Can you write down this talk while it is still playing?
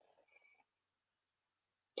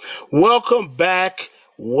Welcome back.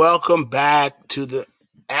 Welcome back to the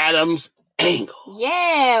Adams Angle.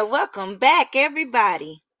 Yeah, welcome back,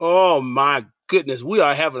 everybody. Oh my goodness, we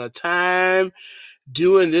are having a time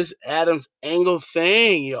doing this Adams Angle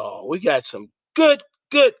thing, y'all. We got some good,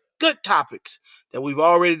 good topics that we've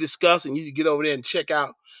already discussed, and you can get over there and check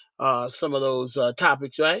out some of those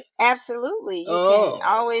topics, right? Absolutely. You can Oh,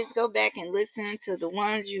 always go back and listen to the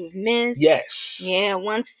ones you've missed. yes. Yeah,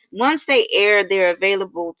 once they air, they're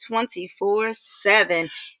available 24/7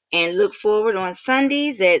 and look forward on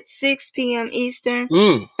Sundays at 6 p.m. Eastern,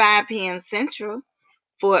 Mm. 5 p.m. Central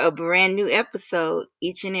for a brand new episode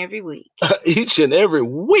each and every week. Each and every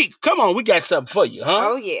week. Come on, we got something for you,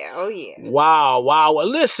 huh? Oh yeah, oh yeah. Wow, wow. Well,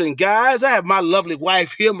 listen, guys, I have my lovely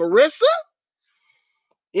wife here, Marissa,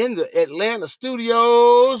 in the Atlanta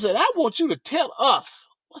studios, and I want you to tell us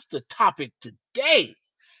what's the topic today.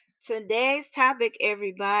 Today's topic,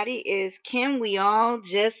 everybody, is can we all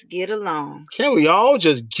just get along? Can we all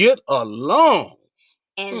just get along?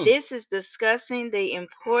 And Hmm. this is discussing the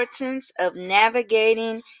importance of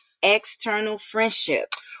navigating external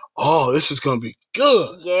friendships. Oh, this is gonna be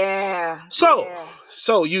good. Yeah, So, yeah.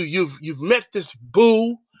 so you've met this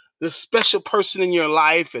boo, this special person in your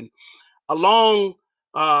life, and along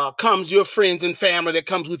comes your friends and family that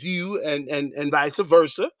comes with you, and vice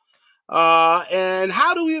versa. And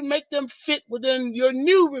how do you make them fit within your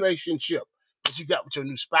new relationship that you got with your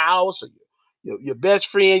new spouse or your best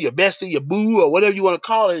friend, your bestie, your boo, or whatever you want to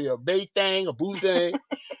call it, your bae thing, or boo thing,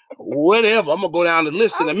 whatever. I'm gonna go down the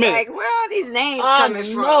list in a I'm minute. like, where are these names I coming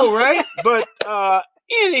from? know, right? But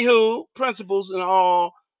anywho, principles and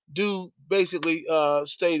all do basically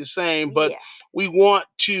stay the same. But Yeah. we want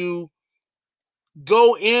to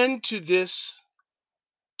go into this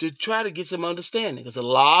to try to get some understanding. Because a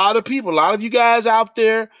lot of people, a lot of you guys out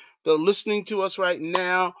there that are listening to us right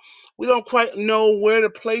now, we don't quite know where to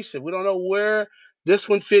place it. We don't know where this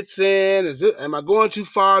one fits in. Is it? Am I going too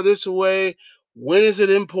far this way? When is it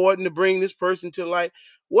important to bring this person to light?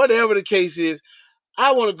 Whatever the case is,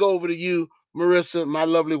 I want to go over to you, Marissa, my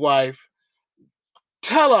lovely wife.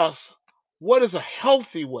 Tell us what is a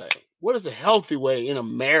healthy way. What is a healthy way in a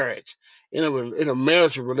marriage, in a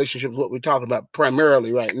marital relationship? Is what we're talking about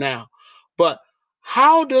primarily right now. But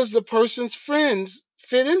how does the person's friends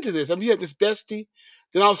fit into this? I mean, you have this bestie,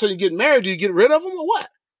 then all of a sudden you get married. Do you get rid of them or what?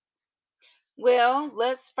 Well,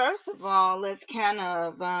 let's first of all let's kind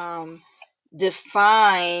of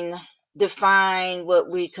define define what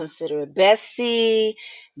we consider a bestie.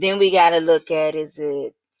 Then we got to look at, is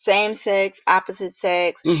it same sex, opposite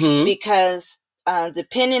sex? Mm-hmm. Because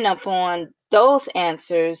depending upon those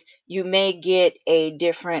answers, you may get a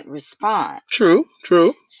different response. True.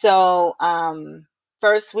 True. So,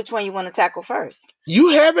 first, which one you want to tackle first? You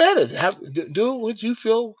have at it. Do what you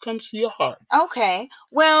feel comes to your heart. Okay.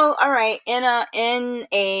 Well, all right. In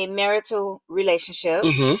a marital relationship,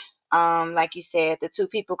 Mm-hmm. like you said, the two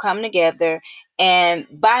people come together, and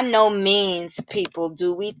by no means, people,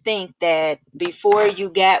 do we think that before you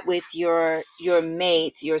got with your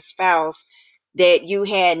mate, your spouse, that you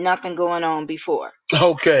had nothing going on before.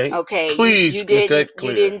 Okay. Okay, you Please you get didn't that you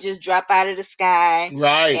clear. didn't just drop out of the sky,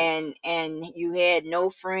 Right. and you had no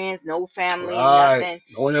friends, no family, Right. nothing.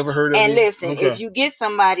 No one ever heard of And you. listen, if Okay. you get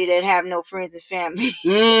somebody that have no friends and family,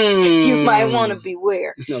 you might want to Mmm.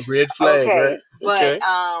 beware. Red flag, right? Okay, but Okay.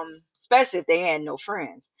 especially if they had no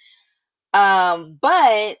friends.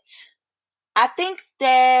 But I think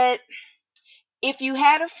that if you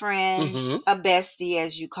had a friend, Mm-hmm. a bestie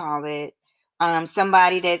as you call it,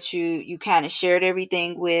 somebody that you kind of shared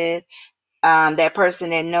everything with, that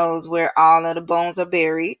person that knows where all of the bones are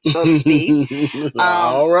buried, so to speak. Um,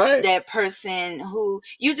 All right. that person who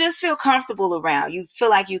you just feel comfortable around. You feel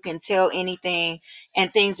like you can tell anything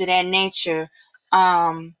and things of that nature.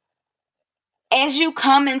 Um, as you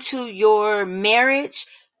come into your marriage,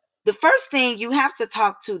 the first thing you have to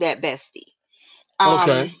talk to that bestie.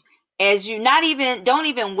 Okay. Um, as you not even don't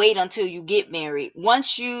even wait until you get married.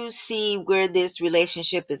 Once you see where this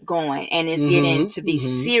relationship is going and it's getting to Mm-hmm. be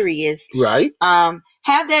Mm-hmm. serious, Right.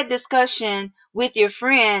 have that discussion with your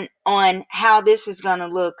friend on how this is going to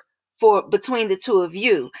look for between the two of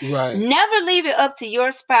you. Right. Never leave it up to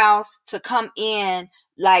your spouse to come in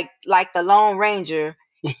like the Lone Ranger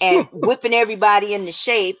and whipping everybody into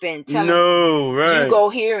shape and telling No. you Right. go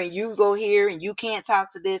here and you go here and you can't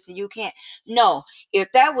talk to this and you can't. No,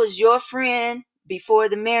 if that was your friend before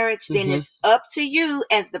the marriage, then Mm-hmm. it's up to you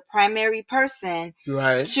as the primary person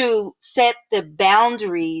Right. to set the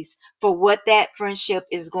boundaries for what that friendship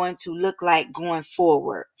is going to look like going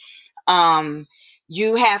forward. Um,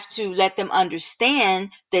 you have to let them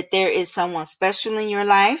understand that there is someone special in your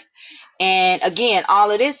life, And again,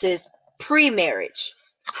 all of this is pre-marriage.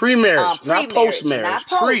 Pre-marriage, not Pre-marriage, post-marriage. not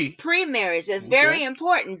post. Pre-marriage. That's very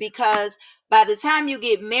important, because by the time you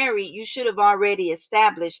get married, you should have already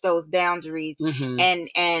established those boundaries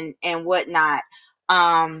and whatnot.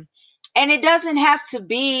 And it doesn't have to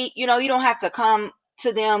be, you don't have to come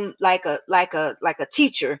to them like a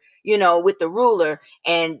teacher, with the ruler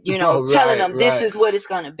and telling them this is what it's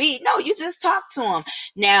going to be. No, you just talk to them.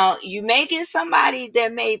 Now, you may get somebody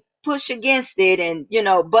that may push against it and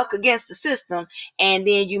buck against the system, and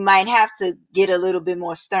then you might have to get a little bit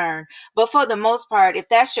more stern. But for the most part, if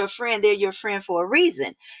that's your friend, they're your friend for a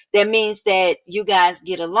reason. That means that you guys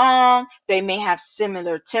get along. They may have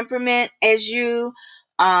similar temperament as you.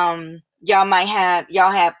 Y'all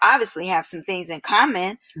have obviously have some things in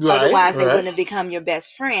common. Otherwise, they wouldn't have become your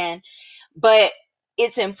best friend. But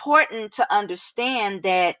it's important to understand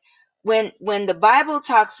that when the Bible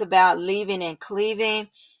talks about leaving and cleaving,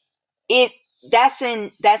 that's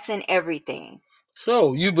in everything.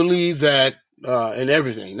 So you believe that in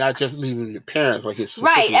everything, not just leaving your parents, like it's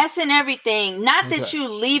specific. Right, that's in everything. Not that you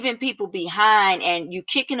leaving people behind and you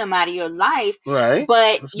kicking them out of your life. Right.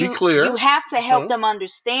 But Let's be clear. You have to help them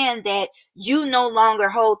understand that you no longer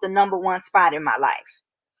hold the number one spot in my life.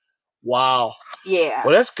 Wow. Yeah.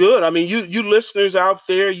 Well, that's good. I mean, you listeners out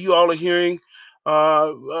there, you all are hearing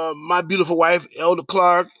my beautiful wife, Elder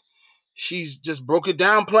Clark. She's just broke it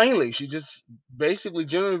down plainly. She just basically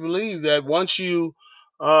generally believes that once you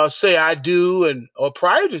say I do, or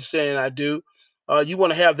prior to saying I do, you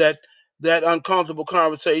want to have that uncomfortable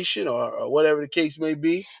conversation or whatever the case may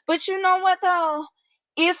be. But you know what though?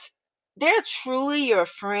 If they're truly your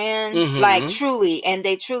friend, like truly, and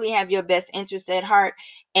they truly have your best interest at heart,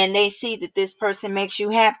 and they see that this person makes you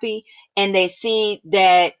happy, and they see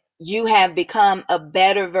that you have become a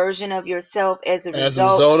better version of yourself as a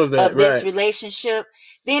result of this relationship,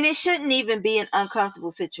 then it shouldn't even be an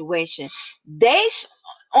uncomfortable situation. They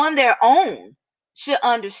on their own should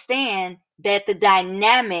understand that the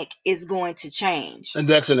dynamic is going to change. And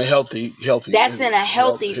that's in a healthy. That's in a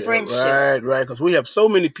healthy friendship. Right. Because we have so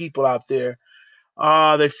many people out there.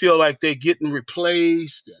 They feel like they're getting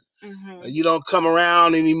replaced. You don't come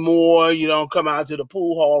around anymore. You don't come out to the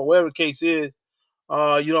pool hall, whatever the case is.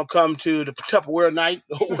 You don't come to the Tupperware night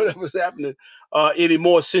or whatever's happening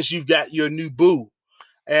anymore since you've got your new boo.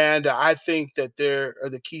 And I think that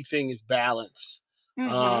the key thing is balance.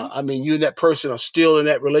 I mean, you and that person are still in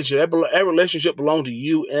that relationship. That relationship belongs to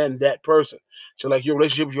you and that person. So, like your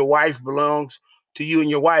relationship with your wife belongs to you and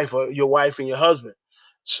your wife, or your wife and your husband.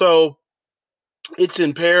 So, it's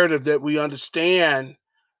imperative that we understand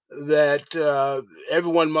that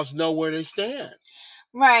everyone must know where they stand.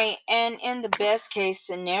 Right. And in the best case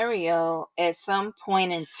scenario, at some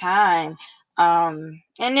point in time, and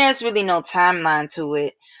there's really no timeline to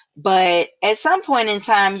it, but at some point in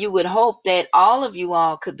time, you would hope that all of you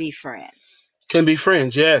all could be friends. Can be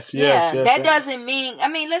friends, yes. That doesn't mean, I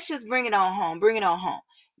mean, let's just bring it on home. Bring it on home.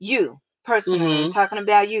 You, personally, I'm talking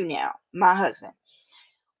about you now, my husband.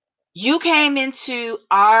 You came into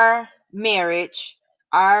our marriage,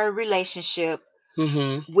 our relationship,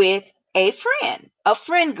 with a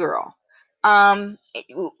friend girl,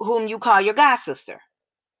 whom you call your god sister.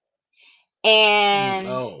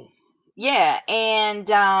 And yeah,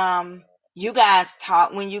 and you guys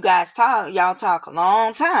talk. When you guys talk, y'all talk a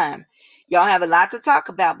long time. Y'all have a lot to talk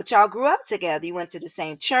about, but y'all grew up together. You went to the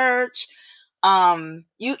same church.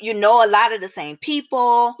 You know a lot of the same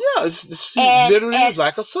people. Yeah, it's literally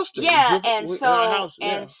like a sister. Yeah,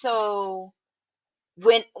 and so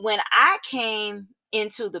when I came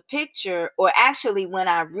into the picture, or actually when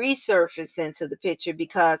I resurfaced into the picture,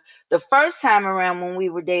 because the first time around when we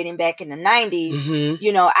were dating back in the 90s,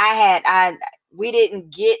 we didn't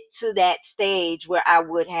get to that stage where I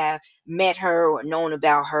would have met her or known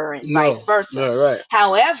about her and vice versa. Right.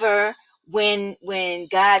 However, when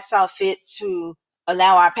God saw fit to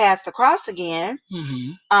allow our paths to cross again,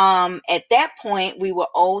 at that point we were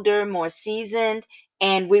older, more seasoned,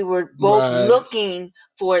 and we were both looking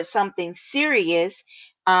for something serious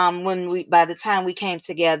by the time we came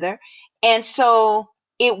together. And so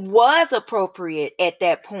it was appropriate at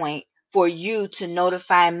that point for you to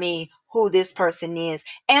notify me who this person is,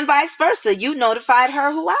 and vice versa. You notified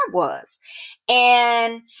her who I was.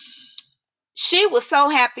 And she was so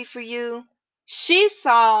happy for you. She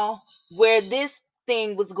saw where this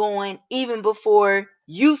thing was going even before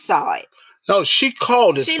you saw it. No, she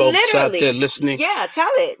called it, folks out there listening. Yeah, tell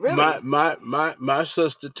it, really. My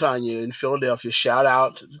sister Tanya in Philadelphia. Shout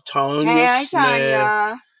out to Tanya. Hey,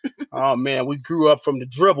 Tanya. Oh man, we grew up from the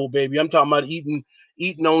dribble, baby. I'm talking about eating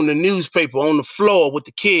on the newspaper on the floor with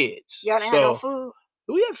the kids. Y'all didn't have no food.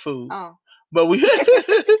 We had food. Oh. But we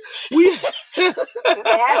we Just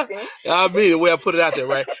asking. I mean the way I put it out there,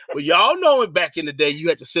 right? But y'all know it back in the day you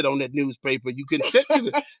had to sit on that newspaper. You couldn't sit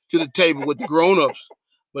to the table with the grown-ups.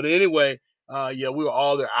 But anyway, yeah, we were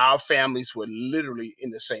all there. Our families were literally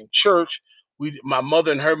in the same church. My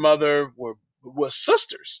mother and her mother were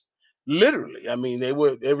sisters. Literally. I mean, they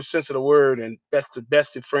were every sense of the word, and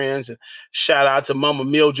bestie friends. And shout out to Mama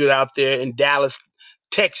Mildred out there in Dallas,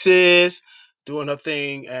 Texas, doing her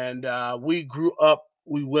thing. And we grew up.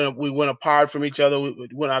 We went apart from each other.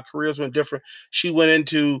 When our careers went different, she went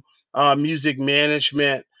into music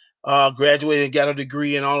management, graduated and got a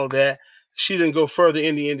degree and all of that. She didn't go further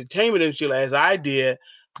in the entertainment industry as I did,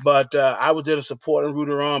 but I was there to support and root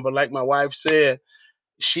her on. But like my wife said,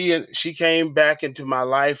 she came back into my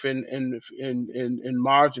life in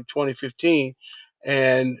March of 2015,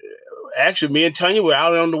 and actually me and Tanya were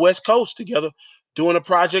out on the West Coast together doing a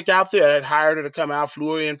project out there. I had hired her to come out,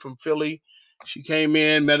 flew her in from Philly. She came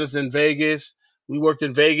in, met us in Vegas. We worked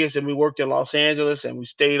in Vegas and we worked in Los Angeles, and we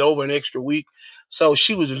stayed over an extra week. So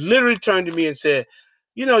she was literally turned to me and said,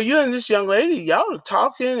 you and this young lady, y'all are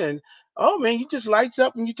talking, and oh man, you just lights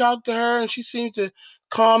up when you talk to her, and she seems to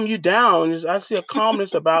calm you down. I see a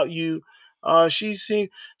calmness about you. She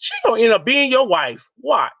gonna end up being your wife.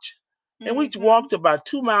 Watch. And we walked about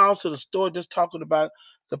 2 miles to the store just talking about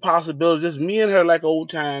the possibilities, just me and her like old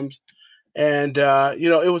times. And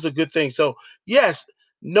it was a good thing. So yes,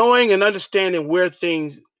 knowing and understanding where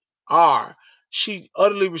things are. She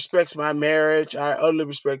utterly respects my marriage. I utterly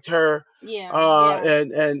respect her. Yeah.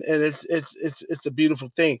 And it's a beautiful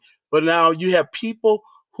thing. But now you have people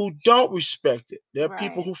who don't respect it. There are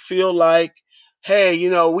people who feel like, hey,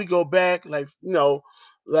 we go back like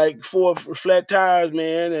 4 flat tires,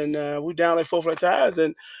 man, and we down like 4 flat tires,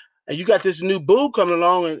 and you got this new boo coming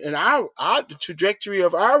along, and our the trajectory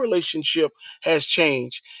of our relationship has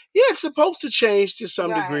changed. Yeah, it's supposed to change to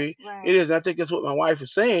some degree. It is. I think that's what my wife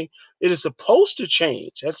is saying. It is supposed to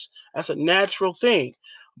change. That's a natural thing.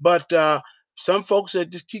 But some folks that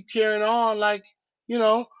just keep carrying on like you're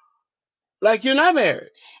not married.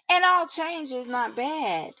 And all change is not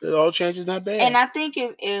bad. All change is not bad. And I think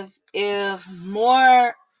if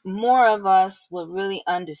more of us would really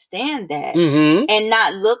understand that and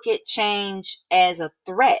not look at change as a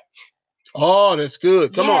threat. Oh, that's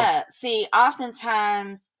good. Come on. Yeah. See,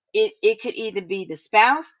 oftentimes it could either be the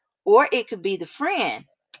spouse or it could be the friend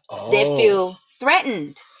that feel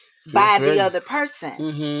threatened by the other person.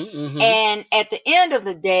 And at the end of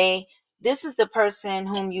the day, this is the person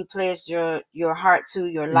whom you pledged your heart to,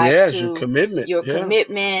 your life to, your commitment.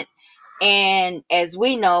 Commitment. And as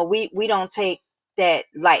we know, we don't take that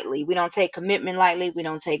lightly. We don't take commitment lightly. We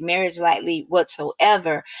don't take marriage lightly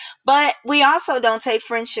whatsoever. But we also don't take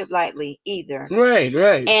friendship lightly either. Right.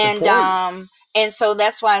 And so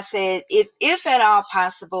that's why I said, if at all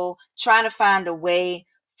possible, try to find a way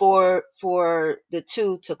for the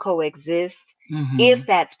two to coexist. If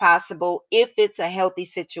that's possible, if it's a healthy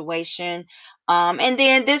situation. And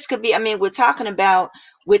then this could be, I mean, we're talking about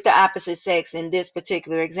with the opposite sex in this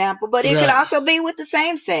particular example, but it could also be with the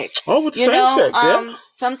same sex. Oh, with the same sex, yeah.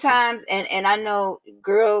 Sometimes, and I know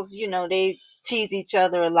girls, they tease each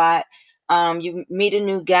other a lot. You meet a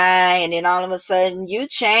new guy, and then all of a sudden you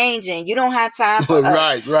change, and you don't have time for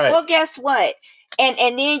us. Right. Well, guess what? And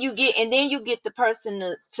then you get the person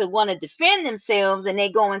to want to defend themselves, and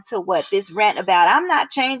they go into this rant about, I'm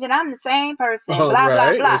not changing, I'm the same person, blah blah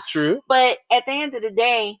blah. That's true. But at the end of the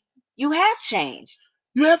day, you have changed.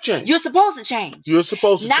 You have changed. You're supposed to change. You're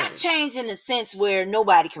supposed to not change in the sense where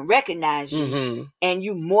nobody can recognize you and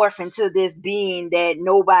you morph into this being that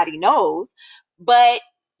nobody knows, but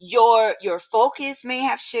your focus may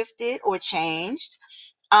have shifted or changed.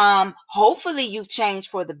 Hopefully you've changed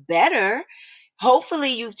for the better.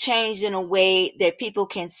 Hopefully you've changed in a way that people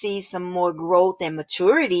can see some more growth and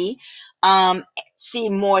maturity, see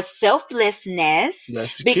more selflessness.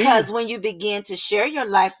 That's because key. when you begin to share your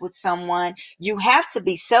life with someone, you have to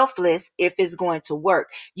be selfless if it's going to work.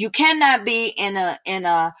 You cannot be in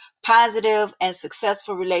a positive and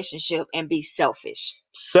successful relationship and be selfish.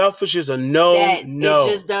 Selfish is a no. It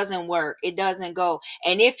just doesn't work. It doesn't go.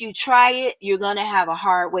 And if you try it, you're going to have a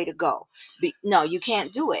hard way to go. No, you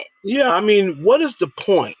can't do it. Yeah, I mean, what is the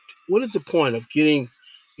point? What is the point of getting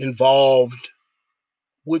involved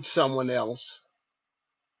with someone else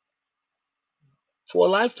for a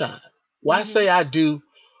lifetime? Why say I do?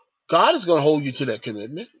 God is going to hold you to that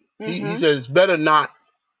commitment. He said it's better not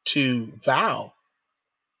to vow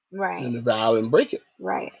than to vow and break it.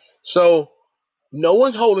 Right. So no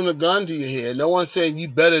one's holding a gun to your head. No one's saying you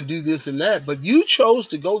better do this and that. But you chose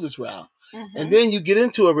to go this route. And then you get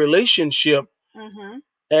into a relationship Mm-hmm.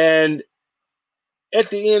 And at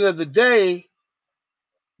the end of the day,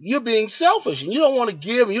 you're being selfish and you don't want to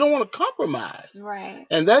give, you don't want to compromise. Right.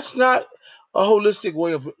 And that's not a holistic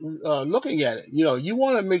way of looking at it. You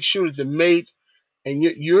want to make sure that the mate and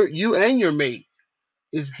you and your mate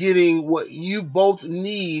is getting what you both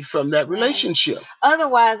need from that Right. relationship.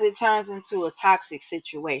 Otherwise, it turns into a toxic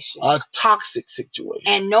situation. A toxic situation.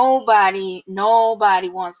 And nobody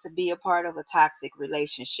wants to be a part of a toxic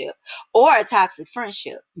relationship or a toxic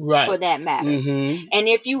friendship, Right. for that matter. Mm-hmm. And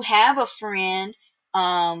if you have a friend,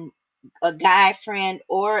 a guy friend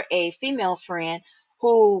or a female friend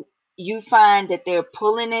who you find that they're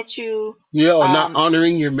pulling at you, Yeah, or not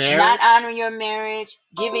honoring your marriage,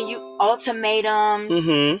 giving you ultimatums,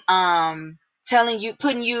 mm-hmm. Telling you,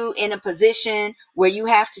 putting you in a position where you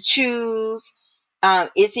have to choose,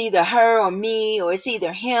 it's either her or me, or it's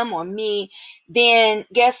either him or me, then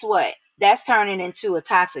guess what? That's turning into a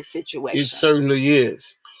toxic situation. It certainly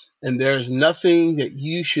is. And there's nothing that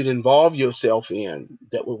you should involve yourself in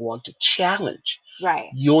that would want to challenge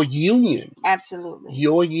your union. Absolutely.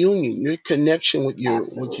 Your union, your connection with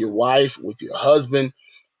your wife, with your husband,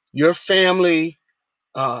 your family.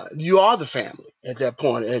 You are the family at that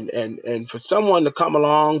point. And for someone to come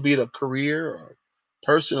along, be it a career or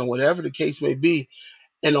person or whatever the case may be,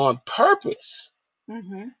 and on purpose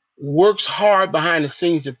works hard behind the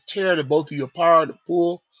scenes to tear the both of you apart, to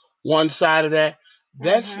pull one side of that,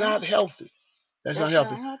 that's not healthy. That's not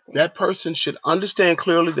healthy. That person should understand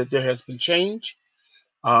clearly that there has been change.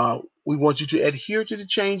 We want you to adhere to the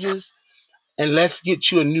changes, and let's get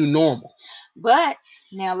you a new normal. But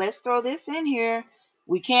now let's throw this in here.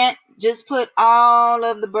 We can't just put all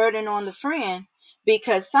of the burden on the friend,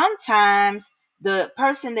 because sometimes the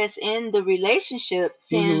person that's in the relationship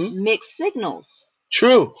sends mixed signals.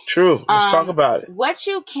 True. Let's talk about it. What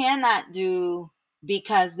you cannot do,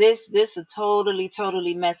 because this will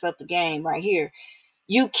totally mess up the game right here.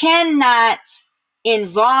 You cannot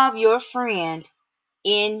involve your friend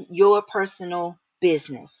in your personal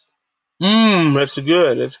business. That's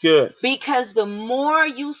good. Because the more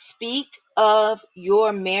you speak of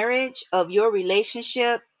your marriage, of your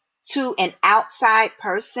relationship to an outside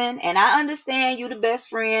person, and I understand you the best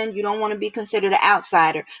friend, you don't want to be considered an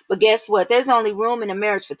outsider, but guess what? There's only room in a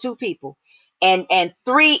marriage for two people. And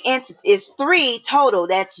three entities, it's three total.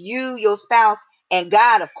 That's you, your spouse, and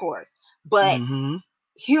God, of course. But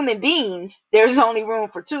human beings, there's only room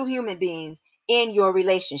for two human beings in your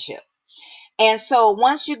relationship. And so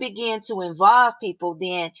once you begin to involve people,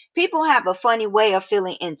 then people have a funny way of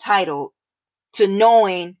feeling entitled to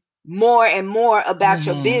knowing more and more about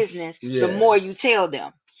your business the more you tell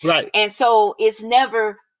them. Right. And so it's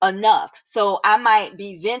never enough. So I might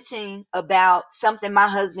be venting about something my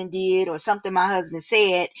husband did or something my husband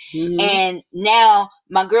said, and now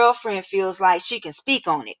my girlfriend feels like she can speak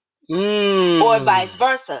on it. Or vice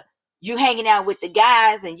versa. You hanging out with the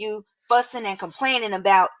guys and you fussing and complaining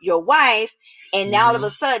about your wife, and now all of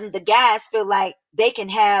a sudden the guys feel like they can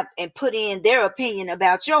have and put in their opinion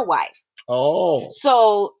about your wife.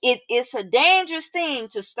 So it's a dangerous thing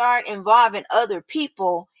to start involving other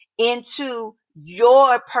people into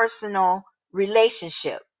your personal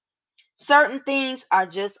relationship. Certain things are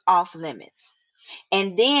just off limits.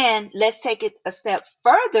 And then let's take it a step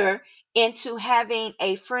further into having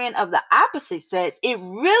a friend of the opposite sex. It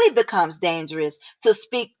really becomes dangerous to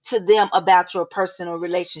speak to them about your personal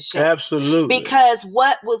relationship. Absolutely. Because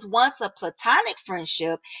what was once a platonic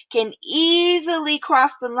friendship can easily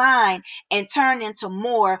cross the line and turn into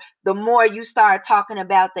more the more you start talking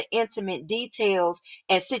about the intimate details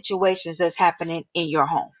and situations that's happening in your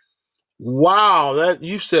home. Wow, that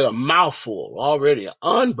you said a mouthful already.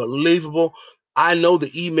 Unbelievable. I know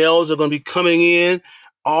the emails are going to be coming in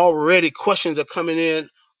already. Questions are coming in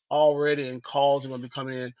already, and calls are going to be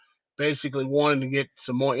coming in, basically wanting to get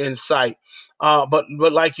some more insight. But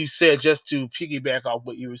like you said, just to piggyback off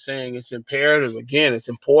what you were saying, it's imperative. Again, it's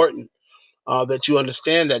important that you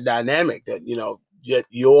understand that dynamic. That that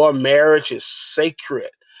your marriage is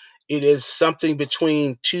sacred. It is something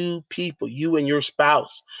between two people, you and your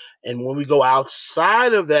spouse. And when we go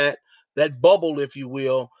outside of that bubble, if you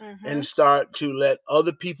will, and start to let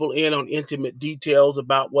other people in on intimate details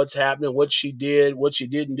about what's happening, what she did, what she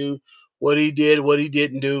didn't do, what he did, what he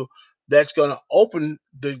didn't do, that's going to open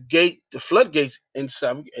the floodgates in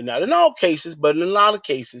some, and not in all cases, but in a lot of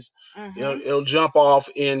cases, it'll jump off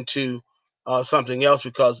into something else,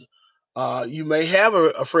 because you may have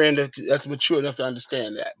a friend that's mature enough to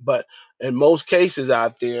understand that. But in most cases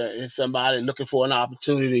out there, it's somebody looking for an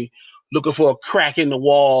opportunity, looking for a crack in the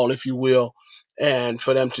wall, if you will, and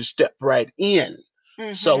for them to step right in.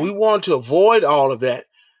 So we want to avoid all of that.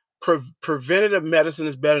 preventative medicine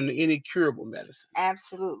is better than any curable medicine.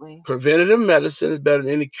 Absolutely. Preventative medicine is better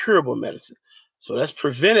than any curable medicine. So let's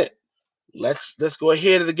prevent it. Let's go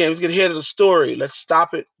ahead of the game. Let's get ahead of the story. Let's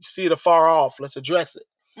stop it. See it afar off. Let's address it.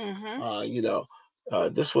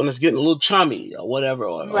 This one is getting a little chummy or whatever,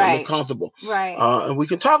 or a little comfortable. Right. And we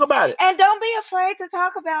can talk about it. And don't be afraid to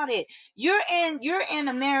talk about it. You're in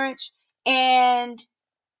a marriage, and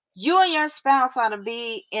you and your spouse ought to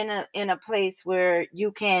be in a place where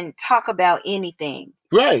you can talk about anything.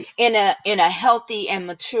 Right. In a healthy and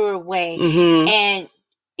mature way. And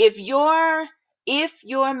if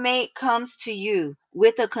your mate comes to you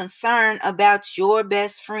with a concern about your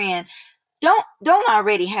best friend, don't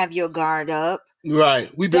already have your guard up. Right.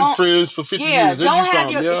 We've been friends for 50 years. Don't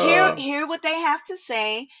have hear what they have to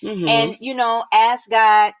say. And ask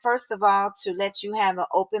God, first of all, to let you have an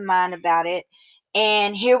open mind about it,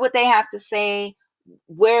 and hear what they have to say.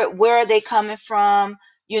 Where are they coming from?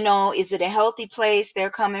 Is it a healthy place they're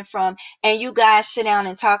coming from? And you guys sit down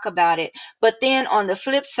and talk about it. But then on the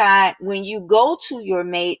flip side, when you go to your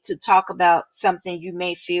mate to talk about something you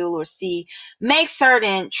may feel or see, make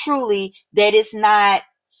certain truly that it's not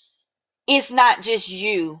just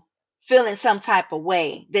you feeling some type of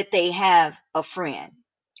way that they have a friend.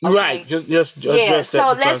 Okay? Right. Just address that.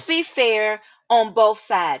 So let's be fair on both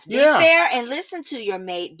sides. Be fair and listen to your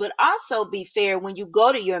mate, but also be fair when you go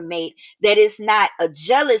to your mate that it's not a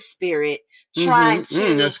jealous spirit trying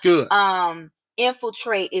to that's good.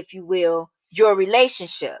 Infiltrate, if you will, your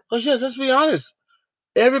relationship. Well, yes, let's be honest.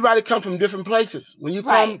 Everybody come from different places. When you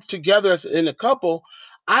come together as in a couple,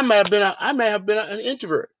 I may have been an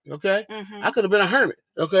introvert. Okay, I could have been a hermit.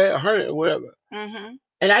 Okay, a hermit or whatever.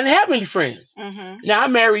 And I didn't have many friends. Now I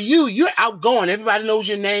marry you. You're outgoing. Everybody knows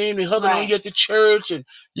your name. They hugging on you at the church, and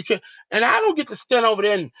you can. And I don't get to stand over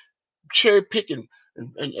there and cherry pick and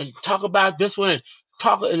talk about this one and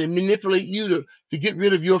talk and manipulate you to get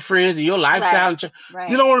rid of your friends and your lifestyle.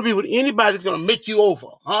 You don't want to be with anybody that's gonna make you over,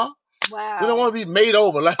 huh? Wow. We don't want to be made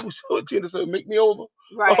over, like we so intend to say, make me over.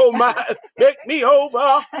 Right. Oh my, make me over.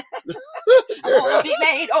 I want to be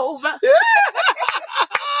made over.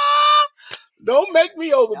 Don't make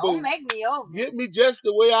me over, boo. Don't make me over. Get me just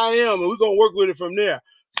the way I am, and we're gonna work with it from there.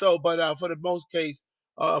 So, but for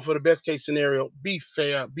the best case scenario, be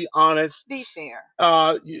fair, be honest. Be fair.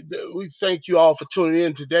 We thank you all for tuning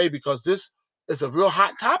in today, because this is a real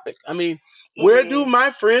hot topic. I mean, where do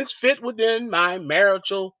my friends fit within my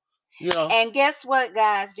marital? And guess what,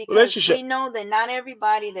 guys? Because we know that not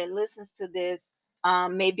everybody that listens to this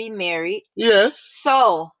may be married. Yes.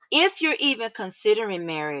 So if you're even considering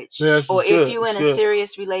marriage, or if you're in a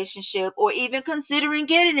serious relationship, or even considering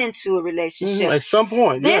getting into a relationship at some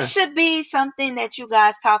point, this should be something that you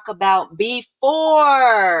guys talk about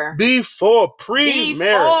before pre-marriage.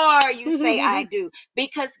 Before you say I do.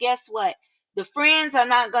 Because guess what? The friends are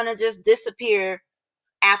not going to just disappear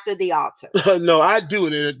after the altar. No, I do,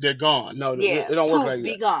 and they're gone. No, they don't work like that.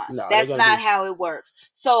 Be gone. No, that's not how it works.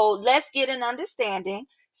 So let's get an understanding.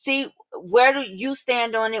 See, where do you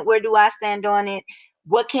stand on it? Where do I stand on it?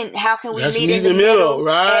 How can we meet in the middle?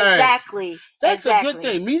 Right. Exactly. That's a good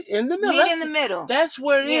thing. Meet in the middle. Meet in the middle. That's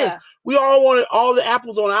where it is. We all wanted all the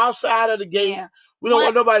apples on our side of the gate. We don't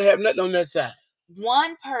want nobody to have nothing on that side.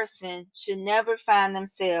 One person should never find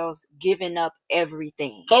themselves giving up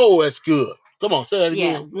everything. Oh, that's good. Come on, say that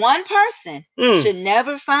again. One person should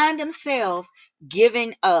never find themselves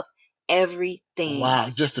giving up everything. Wow,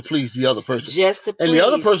 just to please the other person. And the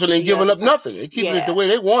other person ain't giving up nothing. They're keeping it the way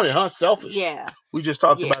they want it, huh? Selfish. Yeah. We just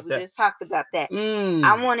talked about that. We just talked about that.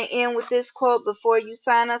 I want to end with this quote before you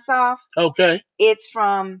sign us off. Okay. It's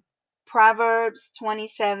from Proverbs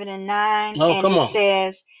 27:9. Oh, and it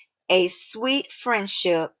says, "A sweet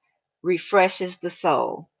friendship refreshes the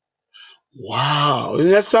soul." Wow.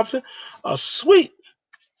 Isn't that something? A sweet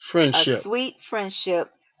friendship. A sweet friendship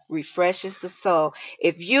refreshes the soul.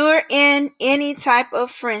 If you're in any type of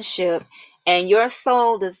friendship and your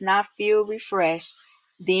soul does not feel refreshed,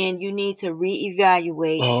 then you need to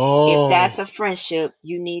reevaluate if that's a friendship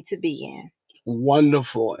you need to be in.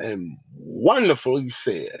 Wonderful and wonderfully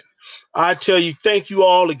said. I tell you, thank you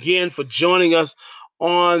all again for joining us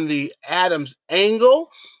on the Adams Angle.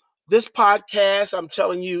 This podcast, I'm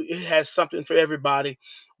telling you, it has something for everybody.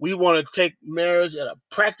 We want to take marriage at a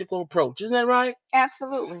practical approach. Isn't that right?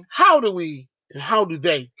 Absolutely. How do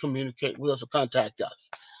they communicate with us or contact us,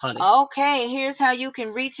 honey? Okay, here's how you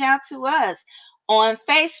can reach out to us. On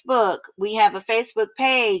Facebook, we have a Facebook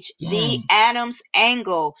page, The Adams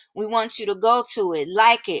Angle. We want you to go to it,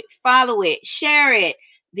 like it, follow it, share it.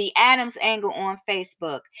 The Adams Angle on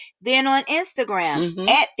Facebook. Then on Instagram,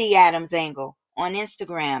 at The Adams Angle on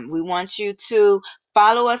Instagram. We want you to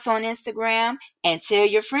Follow us on Instagram and tell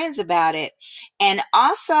your friends about it. And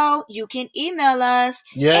also, you can email us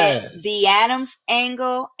Yes. at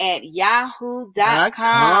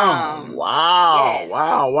theadamsangle@yahoo.com. Wow, Yes.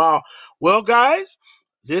 wow. Well, guys,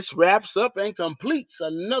 this wraps up and completes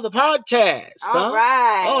another podcast. All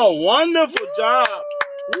right. Oh, wonderful job.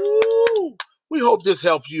 Woo. We hope this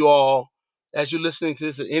helped you all as you're listening to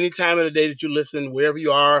this at any time of the day that you listen, wherever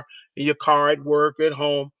you are, in your car, at work, at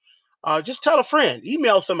home. Just tell a friend,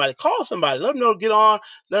 email somebody, call somebody, let them know to get on,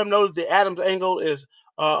 let them know that the Adams Angle is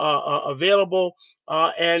available,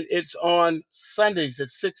 and it's on Sundays at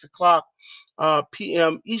 6 o'clock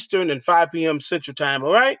p.m. Eastern and 5 p.m. Central Time.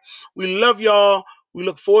 All right? We love y'all. We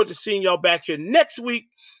look forward to seeing y'all back here next week.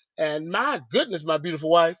 And my goodness, my beautiful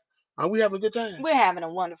wife, are we having a good time? We're having a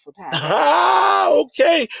wonderful time.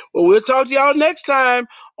 Okay. Well, we'll talk to y'all next time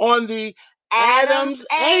on the Adams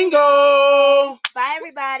Angle. Bye,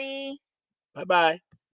 everybody. Bye-bye.